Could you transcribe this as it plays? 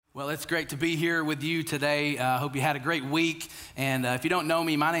Well, it's great to be here with you today. I hope you had a great week. And if you don't know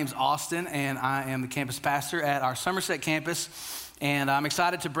me, my name's Austin, and I am the campus pastor at our Somerset campus. And I'm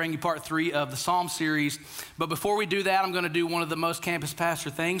excited to bring you part 3 of the Psalm series. But before we do that, I'm going to do one of the most campus pastor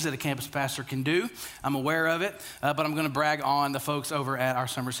things that a campus pastor can do. I'm aware of it, but I'm going to brag on the folks over at our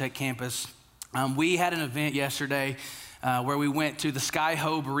Somerset campus. We had an event yesterday where we went to the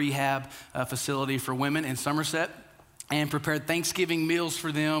Sky-Hope Rehab facility for women in Somerset and prepared Thanksgiving meals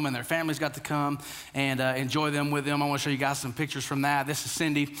for them, and their families got to come and enjoy them with them. I want to show you guys some pictures from that. This is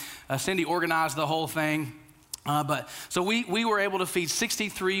Cindy. Cindy organized the whole thing. So we were able to feed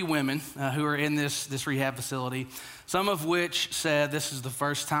 63 women who are in this rehab facility, some of which said this is the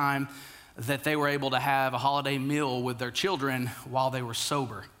first time that they were able to have a holiday meal with their children while they were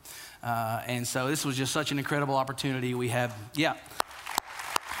sober. And so this was just such an incredible opportunity. We had,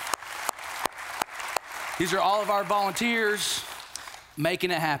 these are all of our volunteers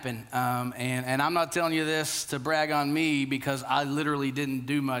making it happen. And I'm not telling you this to brag on me because I literally didn't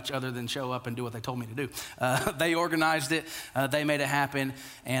do much other than show up and do what they told me to do. They organized it, they made it happen,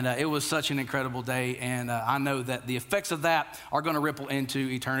 and it was such an incredible day. And I know that the effects of that are going to ripple into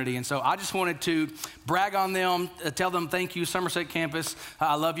eternity. And so I just wanted to brag on them, tell them thank you, Somerset campus.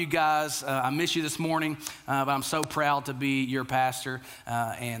 I love you guys. I miss you this morning, but I'm so proud to be your pastor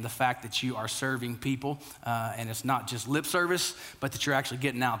and the fact that you are serving people. And it's not just lip service, but that you're actually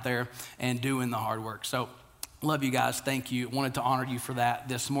getting out there and doing the hard work. So love you guys. Thank you. Wanted to honor you for that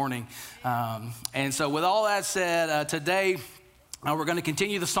this morning. And so with all that said, today we're going to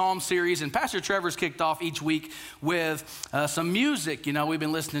continue the Psalm series, and Pastor Trevor's kicked off each week with some music. You know, we've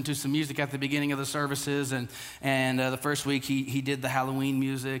been listening to some music at the beginning of the services, and the first week he did the Halloween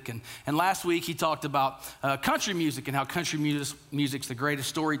music, and last week he talked about country music and how country music's the greatest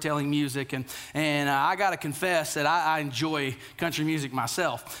storytelling music, and I got to confess that I enjoy country music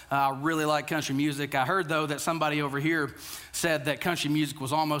myself. I really like country music. I heard, though, that somebody over here said that country music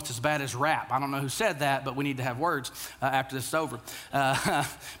was almost as bad as rap. I don't know who said that, but we need to have words after this is over.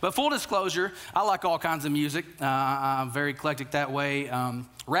 But full disclosure, I like all kinds of music. I'm very eclectic that way.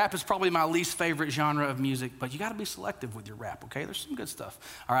 Rap is probably my least favorite genre of music, but you got to be selective with your rap, okay? There's some good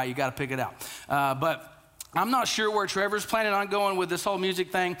stuff. All right, you got to pick it out. But I'm not sure where Trevor's planning on going with this whole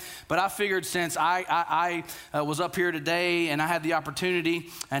music thing, but I figured since I was up here today and I had the opportunity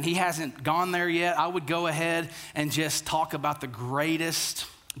and he hasn't gone there yet, I would go ahead and just talk about the greatest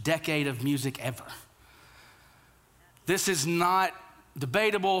decade of music ever. This is not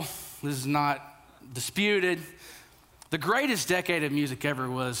debatable. This is not disputed. The greatest decade of music ever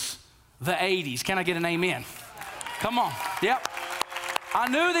was the 80s. Can I get an amen? Come on. Yep. I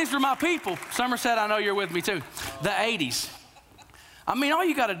knew these were my people. Somerset, I know you're with me too. The 80s. I mean, all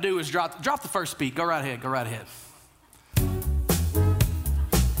you got to do is drop the first beat. Go right ahead. Go right ahead.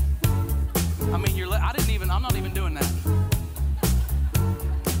 I mean, I'm not even doing that.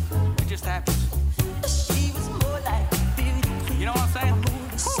 It just happens. You know what I'm saying?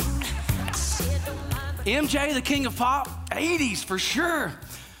 MJ, the king of pop, 80s for sure.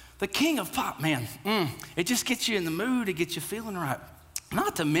 The king of pop, man. It just gets you in the mood. It gets you feeling right.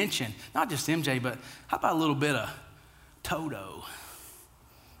 Not to mention, not just MJ, but how about a little bit of Toto?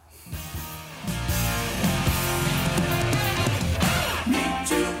 Me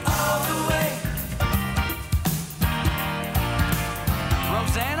too, all the way.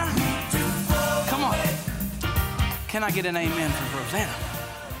 Rosanna? Come on. Can I get an amen from Rosanna?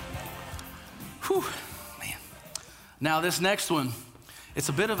 Whew, man. Now this next one, it's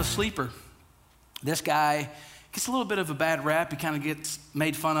a bit of a sleeper. This guy gets a little bit of a bad rap. He kind of gets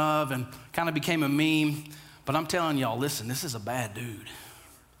made fun of and kind of became a meme. But I'm telling y'all, listen, this is a bad dude.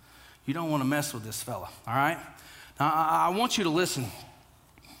 You don't want to mess with this fella, all right? Now, I want you to listen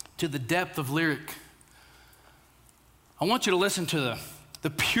to the depth of lyric. I want you to listen to the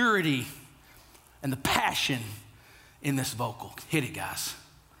purity and the passion in this vocal. Hit it, guys.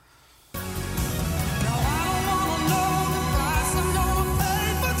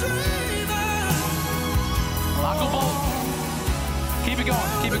 Michael Bolton. Keep it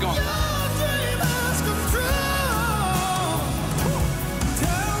going, keep it going.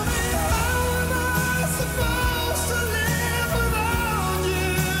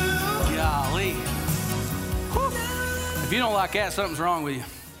 Golly. If you don't like that, something's wrong with you.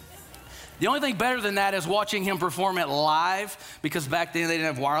 The only thing better than that is watching him perform it live, because back then they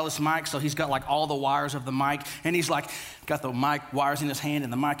didn't have wireless mics, so he's got like all the wires of the mic, and he's like, got the mic wires in his hand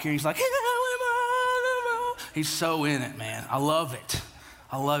and the mic here, and he's like, he's so in it, man. I love it.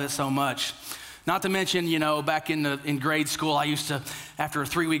 I love it so much. Not to mention, you know, back in grade school, I used to, after a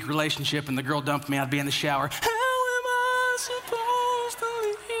 3-week relationship and the girl dumped me, I'd be in the shower. How am I supposed to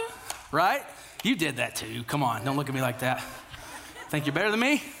live? right? You did that too. Come on, don't look at me like that. Think you're better than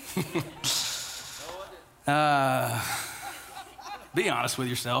me? Be honest with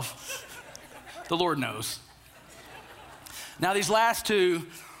yourself. The Lord knows. Now, these last two,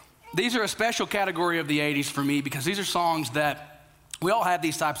 these are a special category of the 80s for me because these are songs that we all have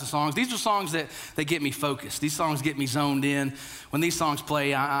these types of songs. These are songs that get me focused. These songs get me zoned in. When these songs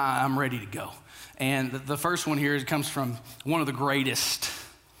play, I'm ready to go. And the first one here comes from one of the greatest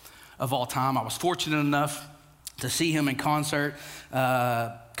of all time. I was fortunate enough to see him in concert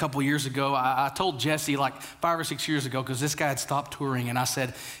a couple years ago. I told Jesse like 5 or 6 years ago, because this guy had stopped touring, and I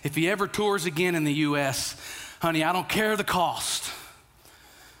said, if he ever tours again in the U.S., honey, I don't care the cost.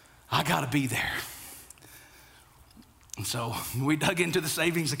 I got to be there. And so we dug into the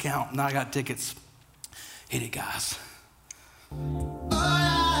savings account, and I got tickets. Hit it, guys.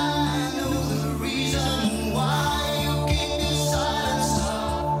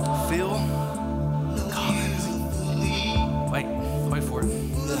 Phil Collins. Wait for it.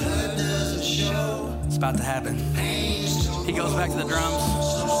 It's about to happen. He goes back to the drums.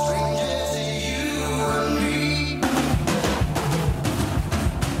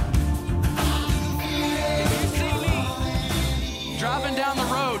 Driving down the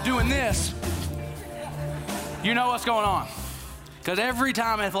road doing this, you know what's going on. Because every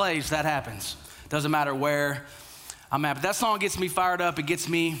time it plays, that happens. Doesn't matter where I'm at. But that song gets me fired up. It gets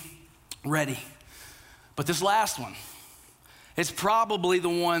me ready. But this last one, it's probably the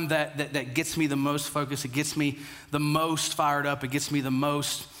one that gets me the most focused. It gets me the most fired up. It gets me the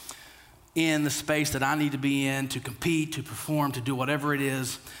most in the space that I need to be in to compete, to perform, to do whatever it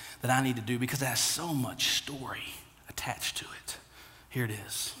is that I need to do, because it has so much story attached to it. Here it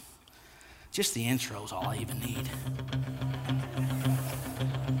is. Just the intro is all I even need.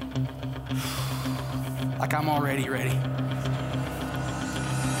 Like I'm already ready.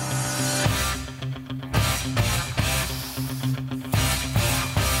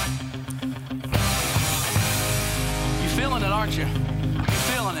 You feeling it, aren't you? You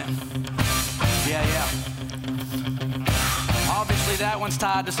feeling it? Yeah. Obviously that one's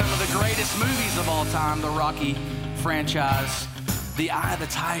tied to some of the greatest movies of all time, the Rocky franchise. The Eye of the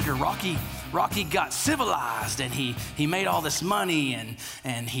Tiger. Rocky got civilized, and he made all this money,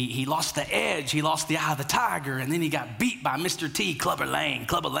 and he lost the edge. He lost the Eye of the Tiger, and then he got beat by Mr. T, Clubber Lang,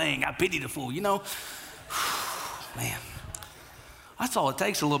 I pity the fool, you know? Man, that's all it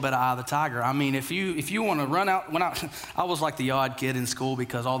takes, a little bit of Eye of the Tiger. I mean, if you want to run out, I was like the odd kid in school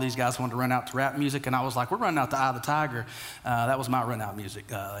because all these guys wanted to run out to rap music, and I was like, we're running out to Eye of the Tiger. That was my run out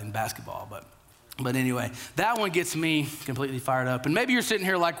music in basketball, But anyway, that one gets me completely fired up. And maybe you're sitting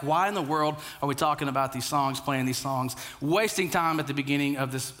here like, why in the world are we talking about these songs, playing these songs, wasting time at the beginning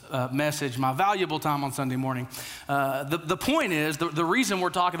of this message, my valuable time on Sunday morning? The point is, the reason we're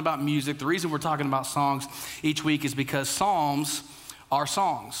talking about music, the reason we're talking about songs each week is because Psalms are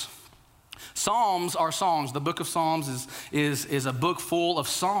songs. Psalms are songs. The book of Psalms is a book full of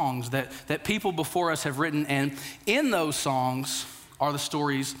songs that people before us have written, and in those songs are the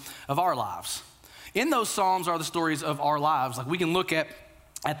stories of our lives. In those Psalms are the stories of our lives. Like we can look at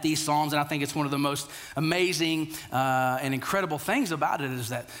these Psalms, and I think it's one of the most amazing and incredible things about it is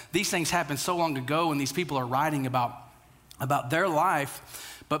that these things happened so long ago, and these people are writing about their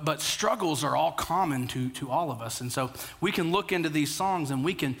life, but struggles are all common to all of us. And so we can look into these songs, and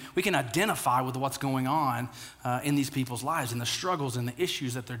we can identify with what's going on in these people's lives, and the struggles and the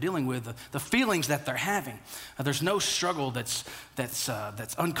issues that they're dealing with, the feelings that they're having. There's no struggle that's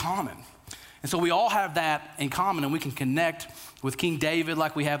uncommon. And so we all have that in common, and we can connect with King David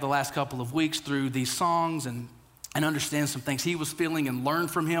like we have the last couple of weeks through these songs and understand some things he was feeling and learn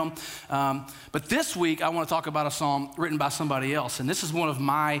from him. But this week, I want to talk about a psalm written by somebody else. And this is one of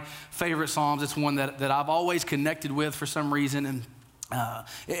my favorite psalms. It's one that I've always connected with for some reason, and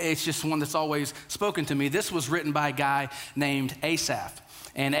it's just one that's always spoken to me. This was written by a guy named Asaph.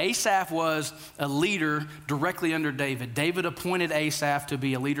 And Asaph was a leader directly under David. David appointed Asaph to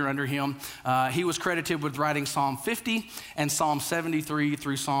be a leader under him. He was credited with writing Psalm 50 and Psalm 73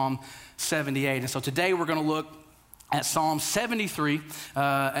 through Psalm 78. And so today we're going to look at Psalm 73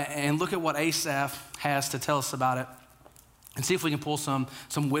 and look at what Asaph has to tell us about it, and see if we can pull some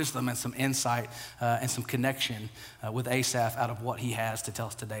wisdom and some insight and some connection with Asaph out of what he has to tell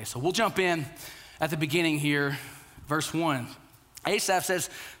us today. So we'll jump in at the beginning here, verse 1. Asaph says,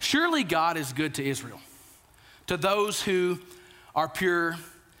 "Surely God is good to Israel, to those who are pure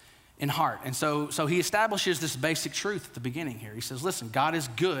in heart." And so he establishes this basic truth at the beginning here. He says, listen, God is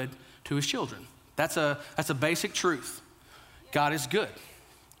good to his children. That's a basic truth. God is good.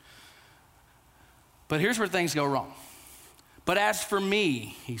 But here's where things go wrong. But as for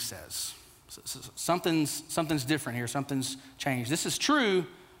me, he says, something's different here. Something's changed. This is true,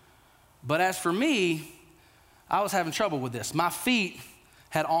 but as for me, I was having trouble with this. My feet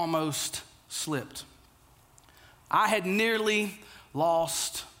had almost slipped. I had nearly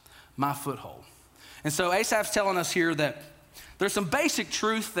lost my foothold. And so Asaph's telling us here that there's some basic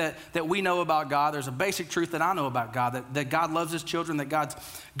truth that we know about God. There's a basic truth that I know about God, that God loves his children, that God's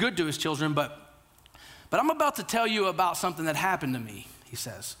good to his children. But I'm about to tell you about something that happened to me, he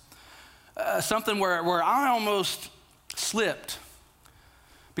says. Something where I almost slipped.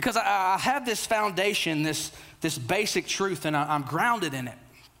 Because I have this foundation, this basic truth, and I'm grounded in it.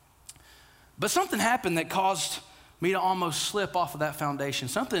 But something happened that caused me to almost slip off of that foundation.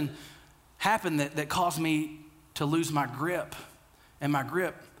 Something happened that caused me to lose my grip, and my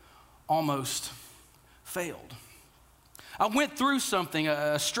grip almost failed. I went through something.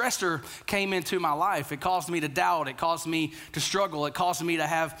 A stressor came into my life. It caused me to doubt. It caused me to struggle. It caused me to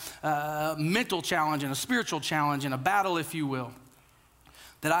have a mental challenge and a spiritual challenge and a battle, if you will,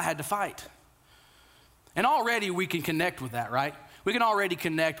 that I had to fight. And already we can connect with that, right? We can already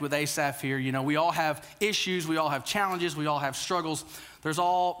connect with Asaph here. You know, we all have issues. We all have challenges. We all have struggles. For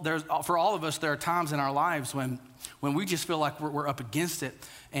all of us, there are times in our lives when we just feel like we're up against it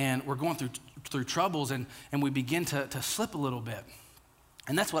and we're going through troubles and we begin to slip a little bit.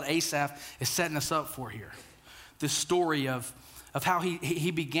 And that's what Asaph is setting us up for here. This story of how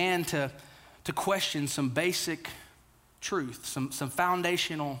he began to question some basic truth, some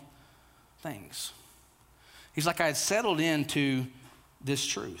foundational things. He's like, I had settled into this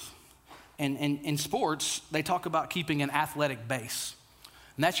truth. And in sports, they talk about keeping an athletic base.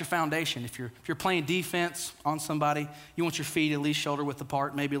 And that's your foundation. If you're playing defense on somebody, you want your feet at least shoulder width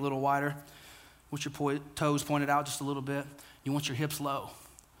apart, maybe a little wider. Want your toes pointed out just a little bit. You want your hips low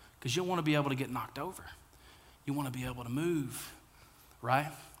because you don't want to be able to get knocked over. You want to be able to move,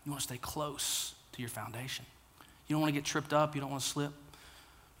 right? You want to stay close to your foundation. You don't want to get tripped up. You don't want to slip.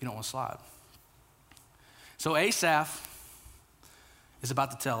 You don't want to slide. So Asaph is about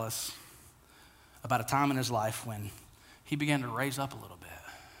to tell us about a time in his life when he began to raise up a little bit.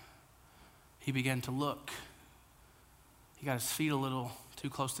 He began to look. He got his feet a little too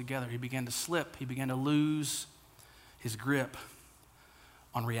close together. He began to slip. He began to lose his grip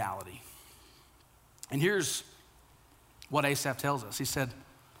on reality. And here's what Asaph tells us. He said,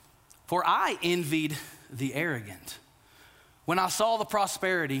 "For I envied the arrogant when I saw the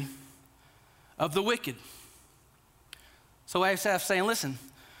prosperity of the wicked." So Asaph's saying, listen,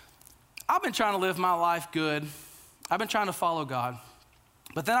 I've been trying to live my life good. I've been trying to follow God.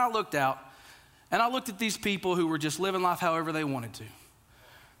 But then I looked out and I looked at these people who were just living life however they wanted to.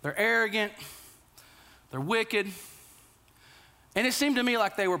 They're arrogant. They're wicked. And it seemed to me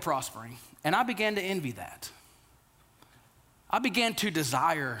like they were prospering. And I began to envy that. I began to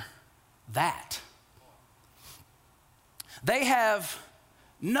desire that. They have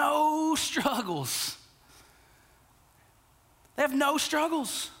no struggles. They have no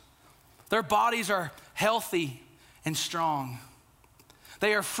struggles. Their bodies are healthy and strong.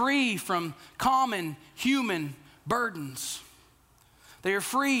 They are free from common human burdens. They are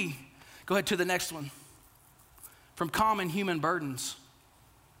free, go ahead to the next one, from common human burdens.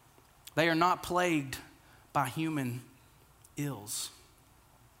 They are not plagued by human ills.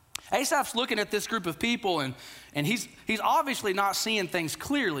 Asaph's looking at this group of people and he's obviously not seeing things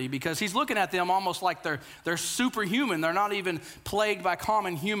clearly because he's looking at them almost like they're superhuman. They're not even plagued by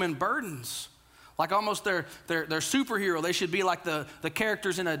common human burdens. Like almost they're superhero. They should be like the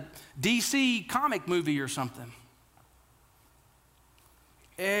characters in a DC comic movie or something.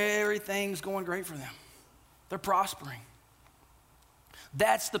 Everything's going great for them. They're prospering.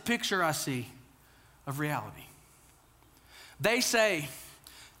 That's the picture I see of reality. They say,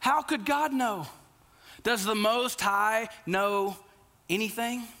 how could God know? Does the Most High know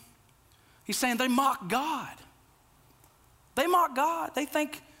anything? He's saying they mock God. They mock God. They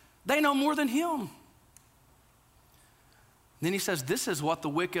think they know more than him. Then he says, this is what the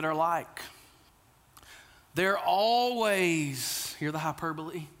wicked are like. They're always, hear the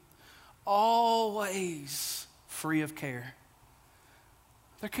hyperbole, always free of care.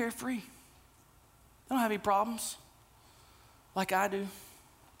 They're carefree. They don't have any problems like I do.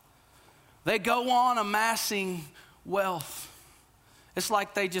 They go on amassing wealth. It's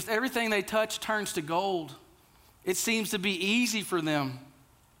like everything they touch turns to gold. It seems to be easy for them.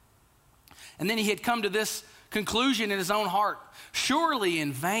 And then he had come to this conclusion in his own heart. Surely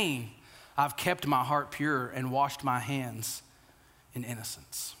in vain I've kept my heart pure and washed my hands in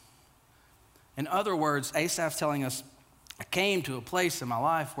innocence. In other words, Asaph's telling us, I came to a place in my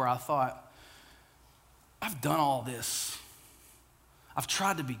life where I thought, I've done all this. I've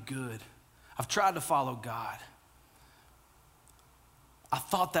tried to be good. I've tried to follow God. I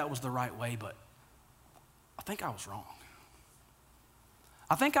thought that was the right way, but I think I was wrong.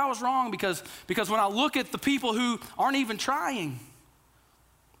 I think I was wrong because when I look at the people who aren't even trying,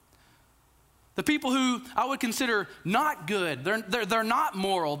 the people who I would consider not good, they're not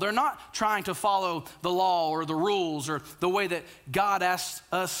moral, they're not trying to follow the law or the rules or the way that God asks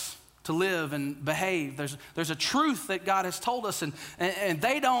us to live and behave. There's a truth that God has told us, and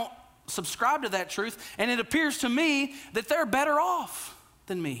they don't subscribe to that truth, and it appears to me that they're better off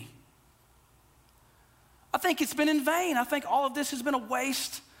than me. I think it's been in vain. I think all of this has been a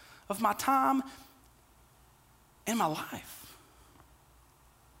waste of my time and my life.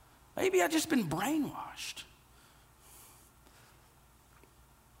 Maybe I've just been brainwashed.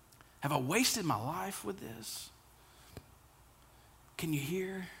 Have I wasted my life with this? Can you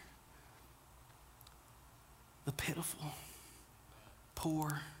hear the pitiful,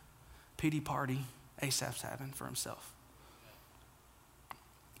 poor pity party Asaph's having for himself?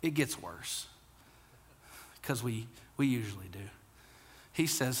 It gets worse, because we usually do. He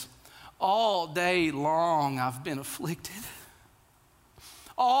says, all day long I've been afflicted.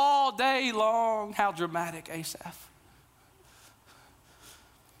 All day long. How dramatic, Asaph.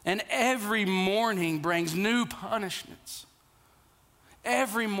 And every morning brings new punishments.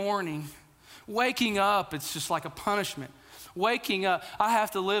 Every morning. Waking up, it's just like a punishment. Waking up, I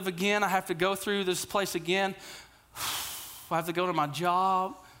have to live again. I have to go through this place again. I have to go to my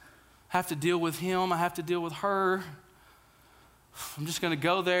job. I have to deal with him. I have to deal with her. I'm just going to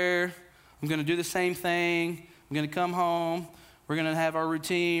go there. I'm going to do the same thing. I'm going to come home. We're going to have our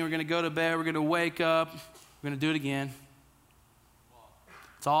routine. We're going to go to bed. We're going to wake up. We're going to do it again.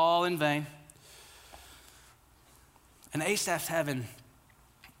 It's all in vain. And Asaph's having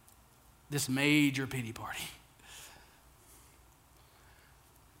this major pity party.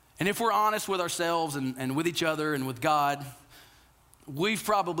 And if we're honest with ourselves and with each other and with God, we've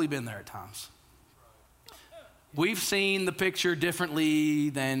probably been there at times. We've seen the picture differently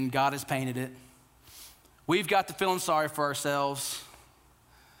than God has painted it. We've got to feeling sorry for ourselves.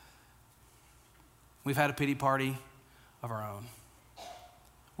 We've had a pity party of our own.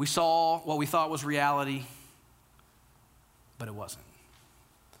 We saw what we thought was reality, but it wasn't.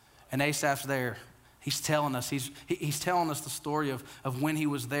 And Asaph's there. He's telling us, he's telling us the story of when he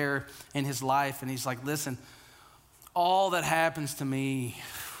was there in his life. And he's like, listen, all that happens to me,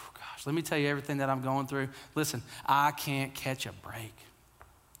 gosh, let me tell you everything that I'm going through. Listen, I can't catch a break.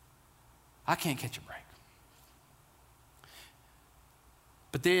 I can't catch a break.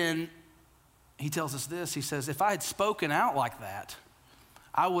 But then he tells us this. He says, if I had spoken out like that,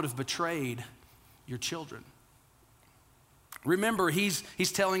 I would have betrayed your children. Remember, he's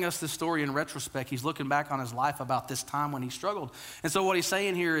telling us this story in retrospect. He's looking back on his life about this time when he struggled. And so what he's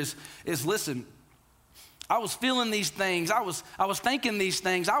saying here is listen, I was feeling these things. I was thinking these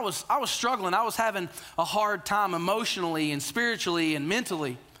things. I was struggling. I was having a hard time emotionally and spiritually and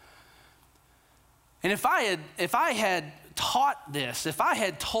mentally. And if I had taught this, if I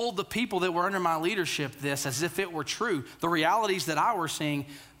had told the people that were under my leadership this as if it were true, the realities that I were seeing,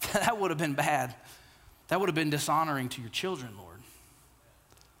 that would have been bad. That would have been dishonoring to your children, Lord.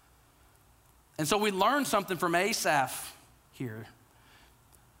 And so we learned something from Asaph here.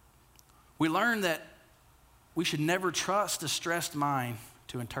 We learned that we should never trust a stressed mind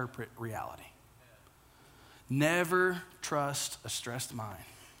to interpret reality. Never trust a stressed mind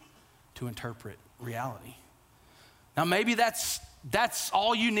to interpret reality. Now maybe that's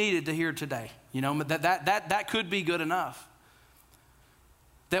all you needed to hear today. You know, that could be good enough.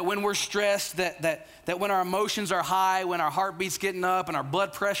 That when we're stressed, that when our emotions are high, when our heartbeat's getting up and our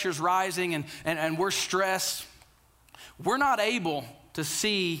blood pressure's rising and we're stressed, we're not able to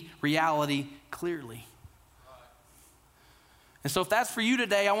see reality clearly. And so if that's for you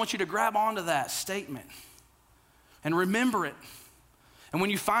today, I want you to grab onto that statement and remember it. And when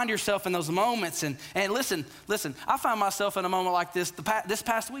you find yourself in those moments, and listen, I found myself in a moment like this this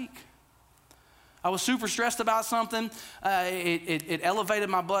past week. I was super stressed about something. It elevated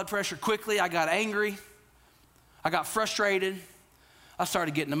my blood pressure quickly. I got angry. I got frustrated. I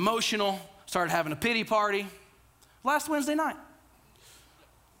started getting emotional, started having a pity party. Last Wednesday night.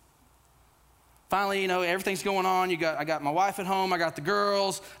 Finally, everything's going on. I got my wife at home. I got the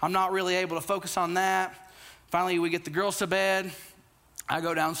girls. I'm not really able to focus on that. Finally, we get the girls to bed. I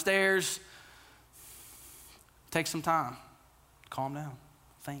go downstairs. Take some time. Calm down.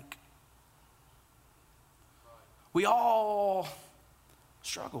 Think. We all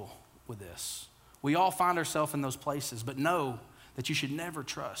struggle with this. We all find ourselves in those places, but know that you should never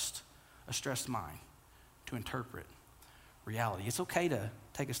trust a stressed mind to interpret reality. It's okay to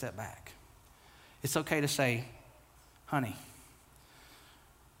take a step back. It's okay to say, honey,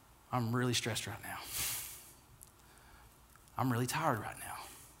 I'm really stressed right now. I'm really tired right now.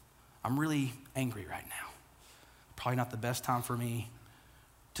 I'm really angry right now. Probably not the best time for me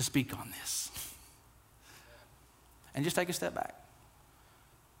to speak on this. And just take a step back.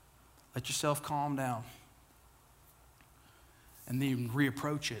 Let yourself calm down. And then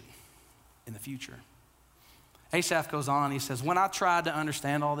reapproach it in the future. Asaph goes on, he says, when I tried to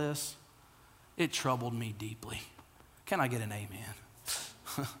understand all this, it troubled me deeply. Can I get an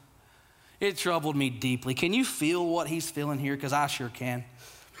amen? It troubled me deeply. Can you feel what he's feeling here? Because I sure can.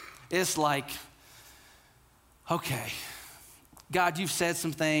 It's like, okay, God, you've said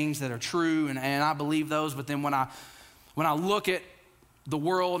some things that are true, and I believe those, but then when I look at the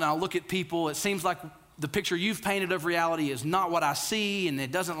world and I look at people, it seems like the picture you've painted of reality is not what I see, and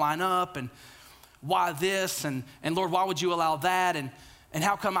it doesn't line up, and why this, and Lord, why would you allow that, and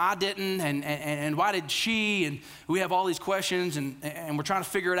how come I didn't, and why did she, and we have all these questions, and we're trying to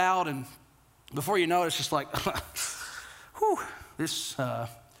figure it out, and before you know it, it's just like, whew, this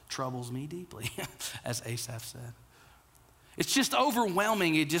troubles me deeply, as Asaph said. It's just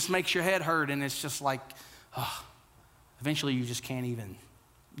overwhelming. It just makes your head hurt, and it's just like, eventually you just can't even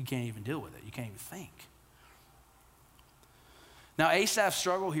deal with it. You can't even think. Now, Asaph's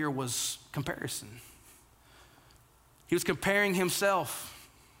struggle here was comparison. He was comparing himself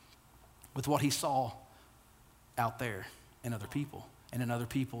with what he saw out there in other people and in other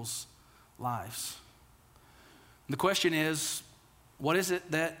people's lives. And the question is, what is it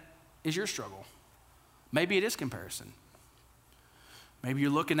that is your struggle? Maybe it is comparison. Maybe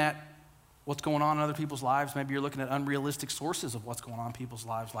you're looking at what's going on in other people's lives. Maybe you're looking at unrealistic sources of what's going on in people's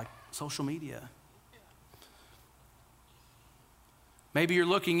lives, like social media. Maybe you're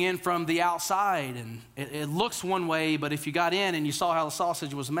looking in from the outside, and it looks one way, but if you got in and you saw how the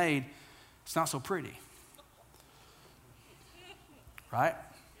sausage was made, it's not so pretty. Right?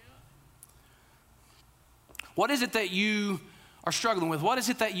 What is it that you are struggling with? What is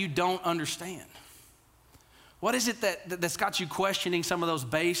it that you don't understand? What is it that's got you questioning some of those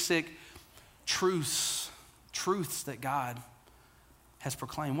basic truths that God has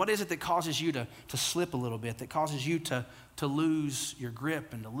proclaimed? What is it that causes you to slip a little bit, that causes you to lose your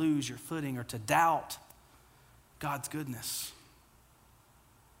grip and to lose your footing, or to doubt God's goodness,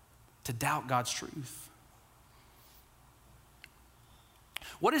 to doubt God's truth?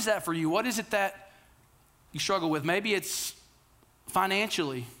 What is that for you? What is it that you struggle with? Maybe it's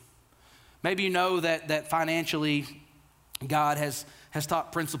financially. Maybe you know that financially God has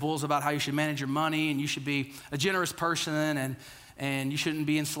taught principles about how you should manage your money, and you should be a generous person, and you shouldn't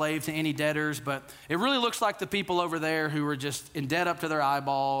be enslaved to any debtors. But it really looks like the people over there who are just in debt up to their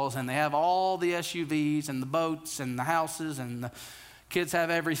eyeballs, and they have all the SUVs and the boats and the houses, and the kids have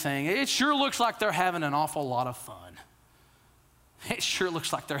everything. It sure looks like they're having an awful lot of fun. It sure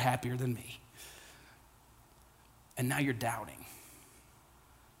looks like they're happier than me. And now you're doubting,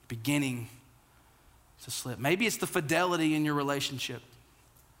 beginning to slip. Maybe it's the fidelity in your relationship.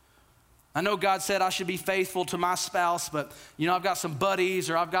 I know God said I should be faithful to my spouse, but I've got some buddies,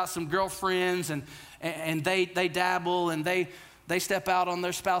 or I've got some girlfriends, and they dabble, and they step out on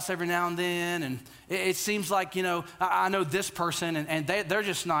their spouse every now and then, and it seems like, I know this person, and they're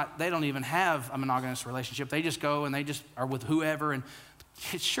just not, they don't even have a monogamous relationship. They just go and they just are with whoever, and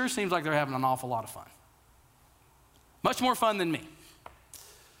it sure seems like they're having an awful lot of fun. Much more fun than me.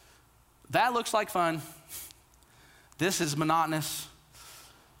 That looks like fun. This is monotonous.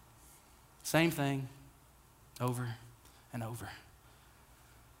 Same thing over and over.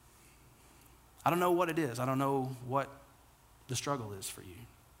 I don't know what it is. I don't know what the struggle is for you.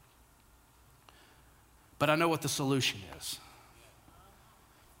 But I know what the solution is.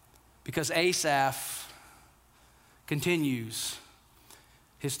 Because Asaph continues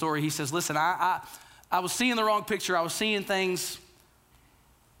his story. He says, listen, I was seeing the wrong picture. I was seeing things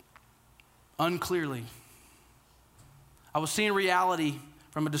unclearly. I was seeing reality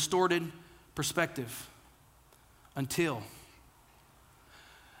from a distorted perspective until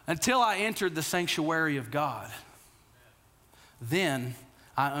I entered the sanctuary of God. Then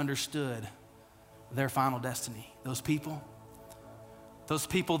I understood their final destiny. Those people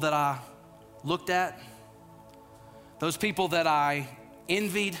that I looked at, those people that I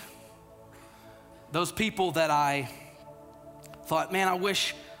envied, those people that I thought, man, I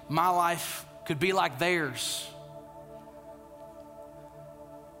wish my life could be like theirs.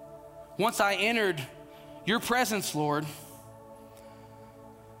 Once I entered your presence, Lord,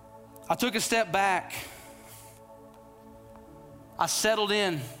 I took a step back. I settled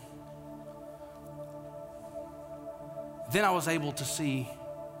in. then I was able to see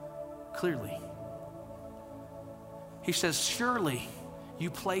clearly. He says, surely you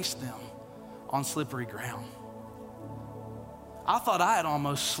placed them on slippery ground. I thought I had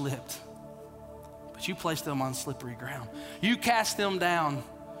almost slipped, but you placed them on slippery ground. You cast them down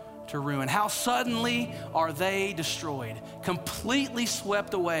to ruin. How suddenly are they destroyed, completely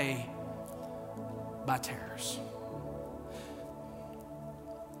swept away by terrors.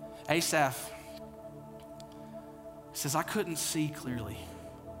 Asaph says, I couldn't see clearly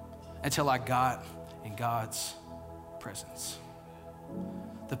until I got in God's presence.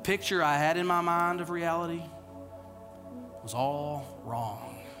 The picture I had in my mind of reality was all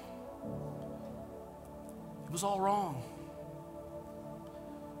wrong. It was all wrong.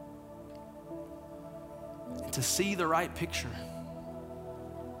 And to see the right picture,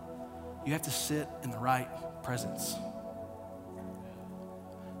 you have to sit in the right presence.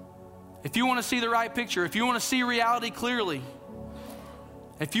 If you want to see the right picture, if you want to see reality clearly,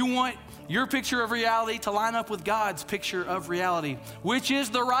 if you want your picture of reality to line up with God's picture of reality, which is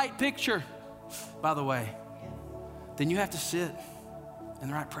the right picture, by the way, then you have to sit in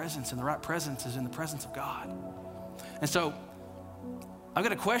the right presence, and the right presence is in the presence of God. And so I've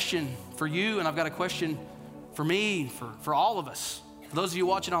got a question for you, and I've got a question for me, for all of us. For those of you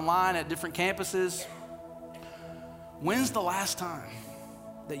watching online at different campuses, when's the last time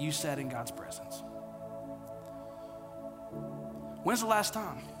that you sat in God's presence? When's the last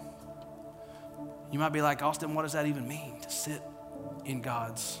time? You might be like, Austin, what does that even mean, to sit in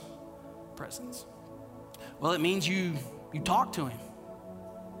God's presence? Well, it means you talk to him.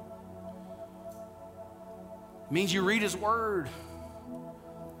 It means you read his word.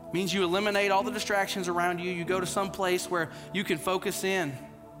 It means you eliminate all the distractions around you. You go to some place where you can focus in.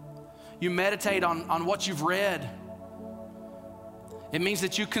 You meditate on what you've read. It means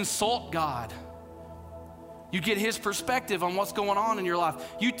that you consult God. You get his perspective on what's going on in your life.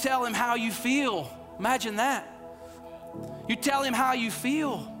 You tell him how you feel. Imagine that. You tell him how you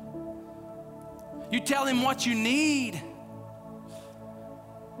feel. You tell him what you need.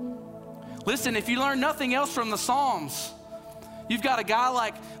 Listen, if you learn nothing else from the Psalms, you've got a guy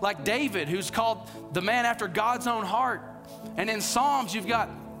like David, who's called the man after God's own heart. And in Psalms, you've got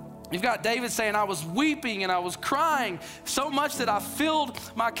David saying, I was weeping and I was crying so much that I filled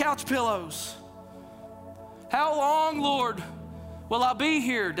my couch pillows. How long, Lord, will I be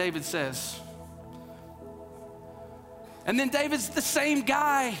here? David says. And then David's the same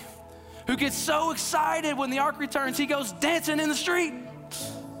guy who gets so excited when the ark returns, he goes dancing in the street.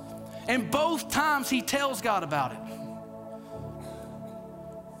 And both times he tells God about it.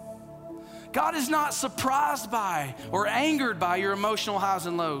 God is not surprised by or angered by your emotional highs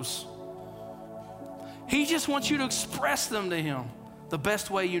and lows. He just wants you to express them to him the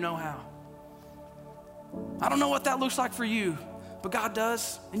best way you know how. I don't know what that looks like for you, but God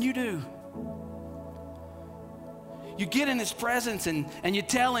does, and you do. You get in his presence and you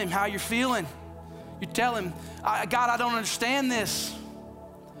tell him how you're feeling. You tell him, God, I don't understand this.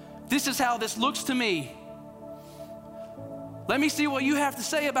 This is how this looks to me. Let me see what you have to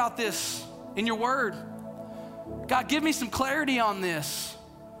say about this in your word. God, give me some clarity on this.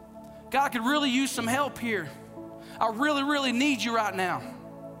 God, I could really use some help here. I really, really need you right now.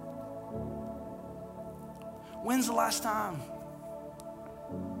 When's the last time?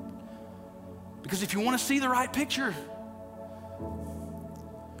 Because if you want to see the right picture,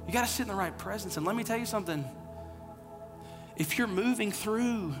 you got to sit in the right presence. And let me tell you something. If you're moving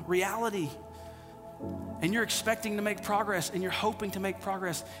through reality and you're expecting to make progress and you're hoping to make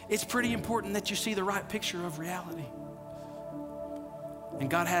progress, it's pretty important that you see the right picture of reality. And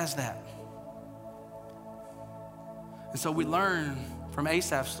God has that. And so we learn from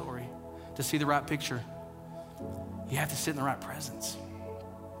Asaph's story to see the right picture. You have to sit in the right presence.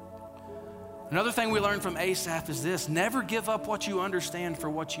 Another thing we learn from Asaph is this: never give up what you understand for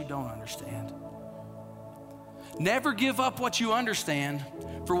what you don't understand. Never give up what you understand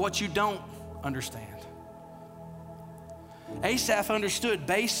for what you don't understand. Asaph understood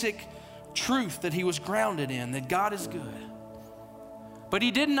basic truth that he was grounded in, that God is good. But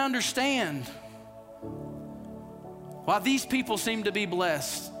he didn't understand why these people seemed to be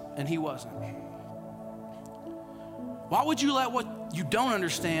blessed and he wasn't. Why would you let what you don't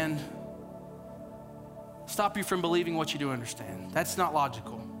understand stop you from believing what you do understand? That's not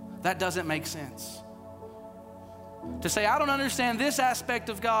logical. That doesn't make sense. To say, I don't understand this aspect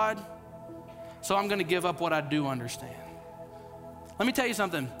of God, so I'm going to give up what I do understand. Let me tell you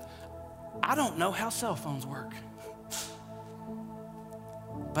something. I don't know how cell phones work,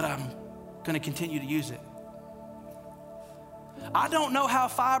 but I'm going to continue to use it. I don't know how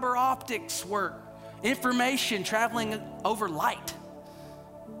fiber optics work Information traveling over light.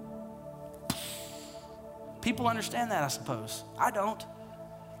 People understand that, I suppose. I don't.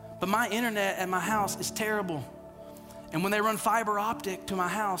 But my internet at my house is terrible. And when they run fiber optic to my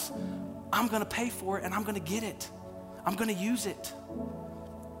house, I'm gonna pay for it and I'm gonna get it. I'm gonna use it.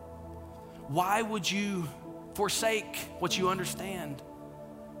 Why would you forsake what you understand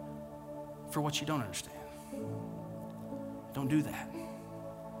for what you don't understand? Don't do that.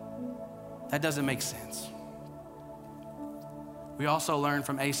 That doesn't make sense. We also learned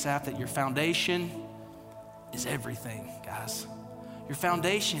from Asaph that your foundation is everything, guys. Your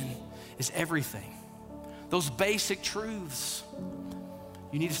foundation is everything. Those basic truths,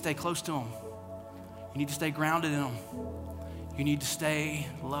 you need to stay close to them. You need to stay grounded in them. You need to stay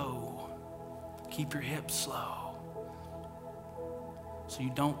low. Keep your hips low so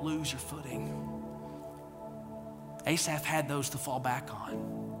you don't lose your footing. Asaph had those to fall back on.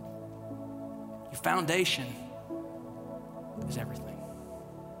 Your foundation is everything.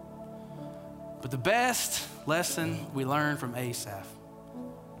 But the best lesson we learn from Asaph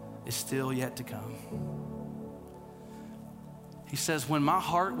is still yet to come. He says, when my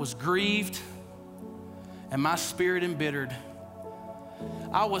heart was grieved and my spirit embittered,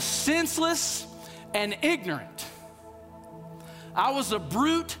 I was senseless and ignorant. I was a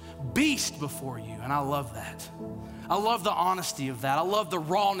brute beast before you, and I love that. I love the honesty of that. I love the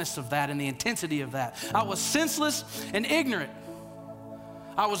rawness of that and the intensity of that. I was senseless and ignorant.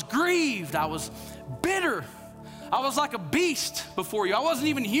 I was grieved. I was bitter. I was like a beast before you. I wasn't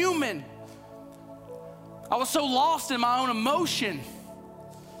even human. I was so lost in my own emotion.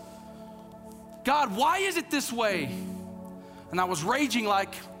 God, why is it this way? And I was raging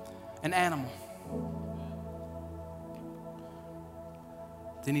like an animal.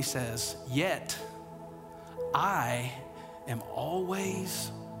 Then he says, yet I am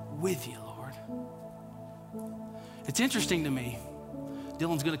always with you, Lord. It's interesting to me.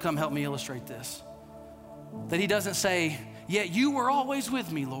 Dylan's gonna come help me illustrate this. That he doesn't say, yet you were always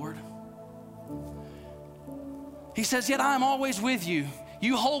with me, Lord. He says, yet I am always with you.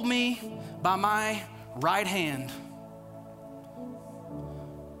 You hold me by my right hand.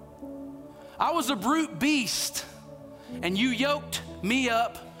 I was a brute beast, and you yoked me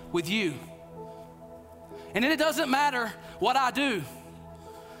up with you. And it doesn't matter what I do.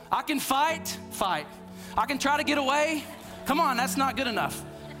 I can fight. I can try to get away. Come on, that's not good enough.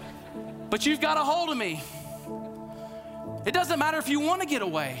 But you've got a hold of me. It doesn't matter if you want to get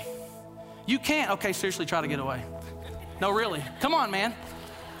away. You can't. Okay, seriously, try to get away. No, really. Come on, man.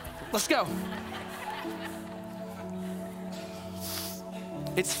 Let's go.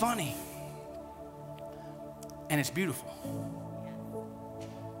 It's funny. And it's beautiful.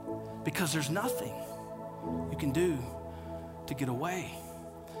 Because there's nothing you can do to get away.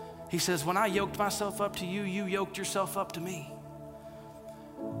 He says, when I yoked myself up to you, you yoked yourself up to me.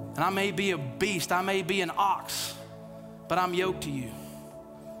 And I may be a beast, I may be an ox, but I'm yoked to you.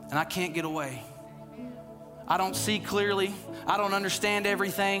 And I can't get away. I don't see clearly. I don't understand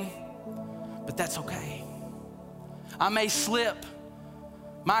everything, but that's okay. I may slip.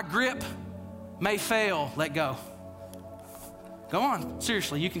 My grip may fail. Let go. Go on.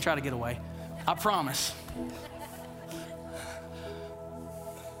 Seriously, you can try to get away. I promise.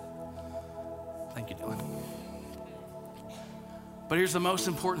 Thank you, Dylan. But here's the most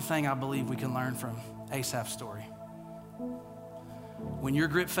important thing I believe we can learn from Asaph's story. When your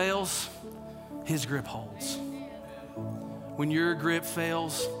grip fails, his grip holds. When your grip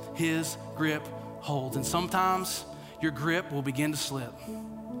fails, his grip holds. And sometimes your grip will begin to slip.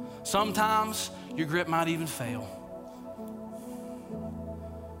 Sometimes your grip might even fail.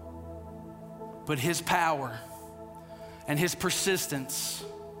 But his power and his persistence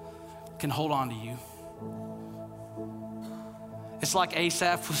can hold on to you. It's like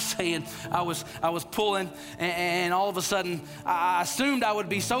Asaph was saying, I was pulling, and all of a sudden, I assumed I would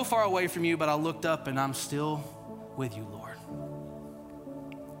be so far away from you, but I looked up and I'm still with you, Lord.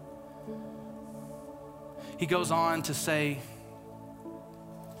 He goes on to say,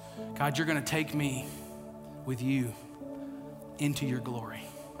 God, you're gonna take me with you into your glory.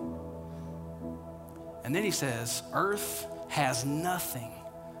 And then he says, earth has nothing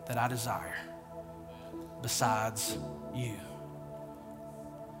that I desire besides you.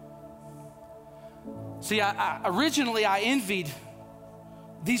 See, originally I envied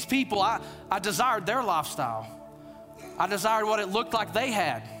these people. I desired their lifestyle. I desired what it looked like they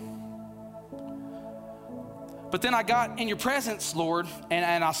had. But then I got in your presence, Lord,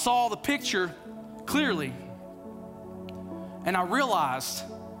 and I saw the picture clearly. And I realized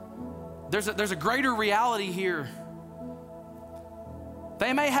there's a greater reality here.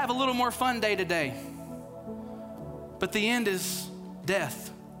 They may have a little more fun day to day. But the end is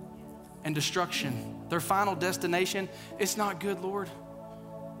death and destruction. Their final destination, it's not good, Lord.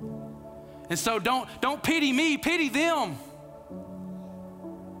 And so don't pity me, pity them.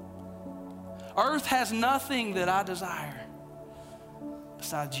 Earth has nothing that I desire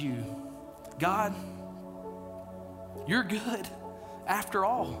besides you. God, you're good after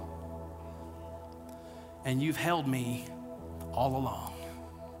all. And you've held me all along.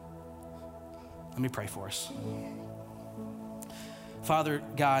 Let me pray for us. Father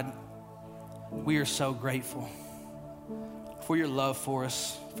God, we are so grateful for your love for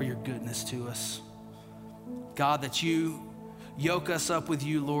us, for your goodness to us. God, that you yoke us up with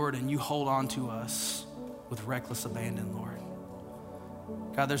you, Lord, and you hold on to us with reckless abandon, Lord.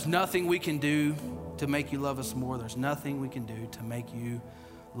 God, there's nothing we can do to make you love us more. There's nothing we can do to make you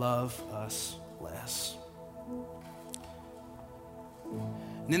love us less.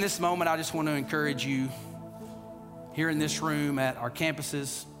 And in this moment, I just want to encourage you here in this room, at our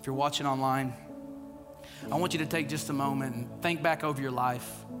campuses, if you're watching online, I want you to take just a moment and think back over your life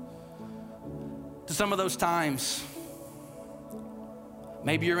to some of those times.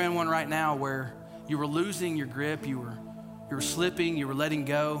 Maybe you're in one right now where you were losing your grip, you were slipping, you were letting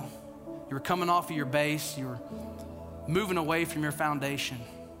go, you were coming off of your base, you were moving away from your foundation.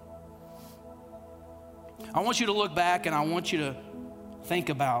 I want you to look back and I want you to think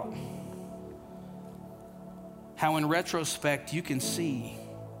about how in retrospect you can see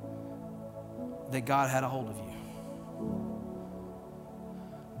that God had a hold of you,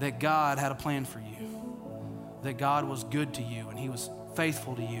 that God had a plan for you, that God was good to you and he was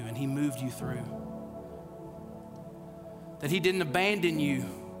faithful to you and he moved you through, that he didn't abandon you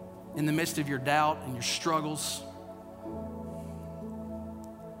in the midst of your doubt and your struggles.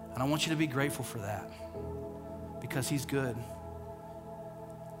 And I want you to be grateful for that because he's good.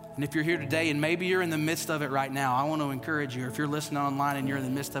 And if you're here today and maybe you're in the midst of it right now, I want to encourage you. If you're listening online and you're in the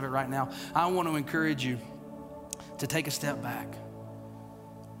midst of it right now, I want to encourage you to take a step back,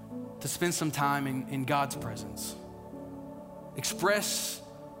 to spend some time in God's presence. Express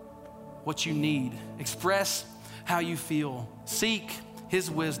what you need. Express how you feel. Seek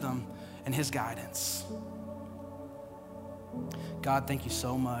his wisdom and his guidance. God, thank you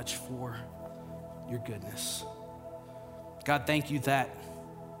so much for your goodness. God, thank you that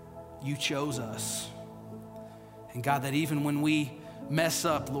you chose us. And God, that even when we mess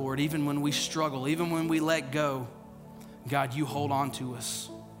up, Lord, even when we struggle, even when we let go, God, you hold on to us.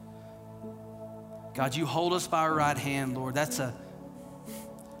 God, you hold us by our right hand, Lord. That's a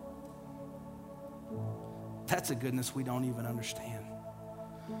goodness we don't even understand.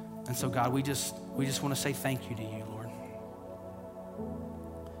 And so, God, we just want to say thank you to you, Lord,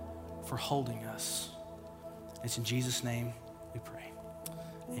 for holding us. It's in Jesus' name we pray.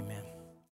 Amen.